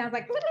like, it sounds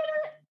like.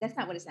 That's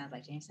not what it sounds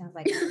like, Jane. It sounds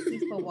like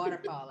peaceful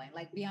water falling,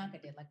 like Bianca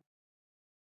did, like.